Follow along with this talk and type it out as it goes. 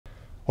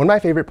One of my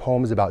favorite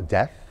poems about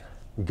death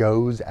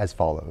goes as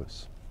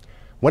follows.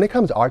 When it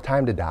comes our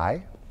time to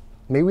die,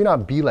 may we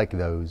not be like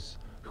those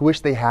who wish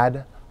they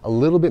had a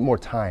little bit more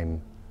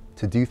time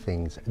to do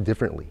things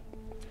differently.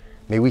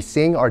 May we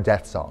sing our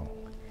death song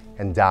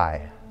and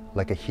die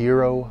like a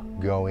hero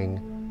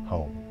going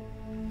home.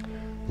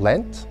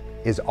 Lent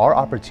is our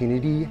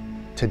opportunity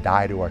to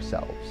die to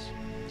ourselves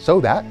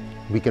so that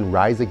we can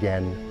rise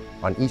again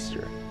on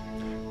Easter.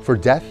 For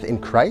death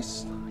in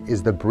Christ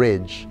is the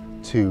bridge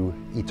to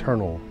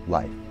eternal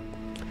life.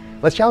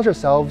 Let's challenge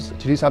ourselves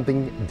to do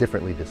something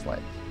differently this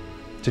Lent,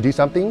 to do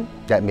something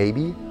that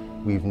maybe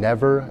we've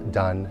never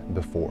done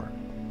before.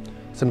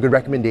 Some good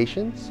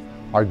recommendations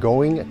are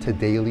going to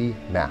daily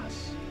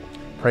Mass,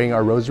 praying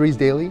our rosaries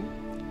daily,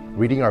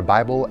 reading our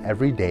Bible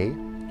every day,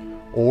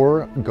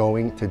 or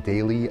going to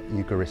daily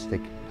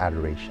Eucharistic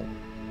adoration.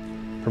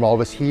 From all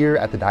of us here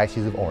at the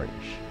Diocese of Orange,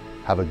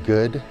 have a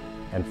good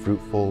and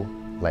fruitful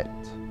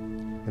Lent.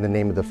 In the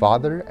name of the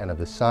Father, and of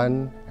the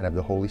Son, and of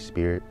the Holy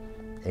Spirit,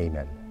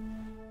 amen.